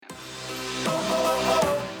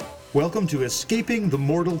Welcome to Escaping the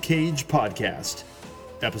Mortal Cage podcast,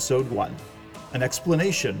 Episode 1, an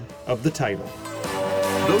explanation of the title.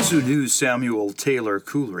 Those who knew Samuel Taylor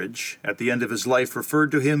Coleridge at the end of his life referred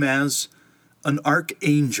to him as an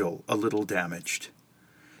archangel a little damaged.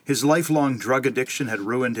 His lifelong drug addiction had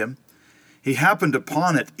ruined him. He happened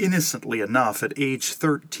upon it innocently enough at age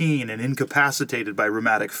 13 and incapacitated by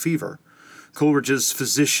rheumatic fever. Coleridge's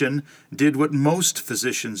physician did what most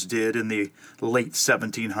physicians did in the late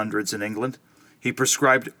 1700s in England. He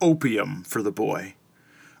prescribed opium for the boy.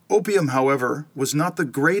 Opium, however, was not the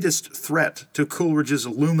greatest threat to Coleridge's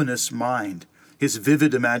luminous mind, his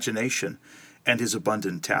vivid imagination, and his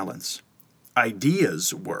abundant talents.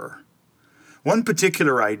 Ideas were. One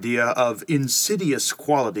particular idea of insidious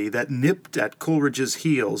quality that nipped at Coleridge's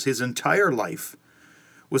heels his entire life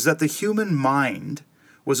was that the human mind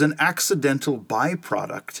was an accidental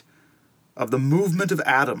byproduct of the movement of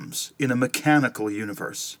atoms in a mechanical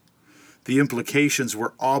universe. The implications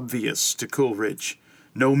were obvious to Coleridge.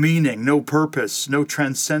 No meaning, no purpose, no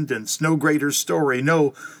transcendence, no greater story,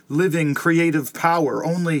 no living creative power,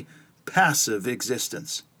 only passive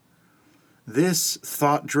existence. This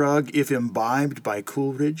thought drug, if imbibed by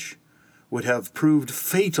Coleridge, would have proved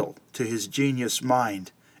fatal to his genius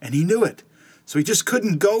mind, and he knew it, so he just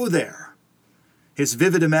couldn't go there. His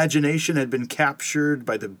vivid imagination had been captured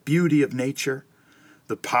by the beauty of nature.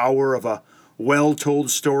 The power of a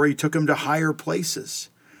well-told story took him to higher places.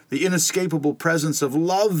 The inescapable presence of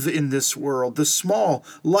love in this world, the small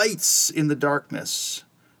lights in the darkness.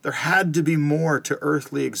 There had to be more to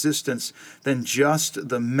earthly existence than just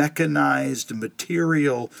the mechanized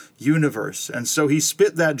material universe. And so he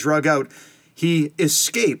spit that drug out. He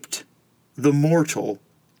escaped the mortal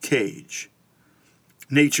cage.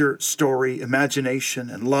 Nature, story, imagination,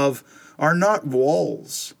 and love are not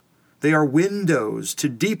walls. They are windows to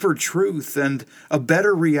deeper truth and a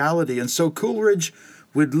better reality. And so Coleridge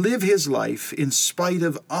would live his life in spite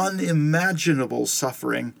of unimaginable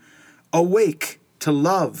suffering, awake to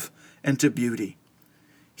love and to beauty.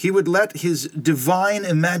 He would let his divine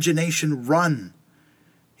imagination run.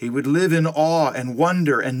 He would live in awe and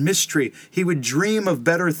wonder and mystery. He would dream of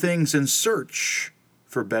better things and search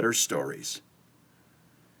for better stories.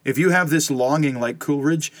 If you have this longing like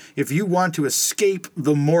Coleridge, if you want to escape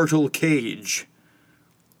the mortal cage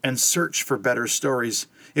and search for better stories,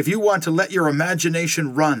 if you want to let your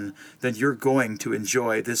imagination run, then you're going to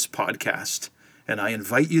enjoy this podcast. And I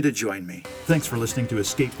invite you to join me. Thanks for listening to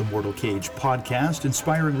Escape the Mortal Cage podcast,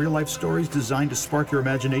 inspiring real-life stories designed to spark your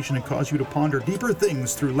imagination and cause you to ponder deeper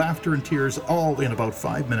things through laughter and tears, all in about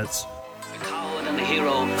 5 minutes. The coward and the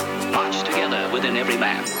hero march together within every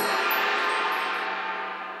man.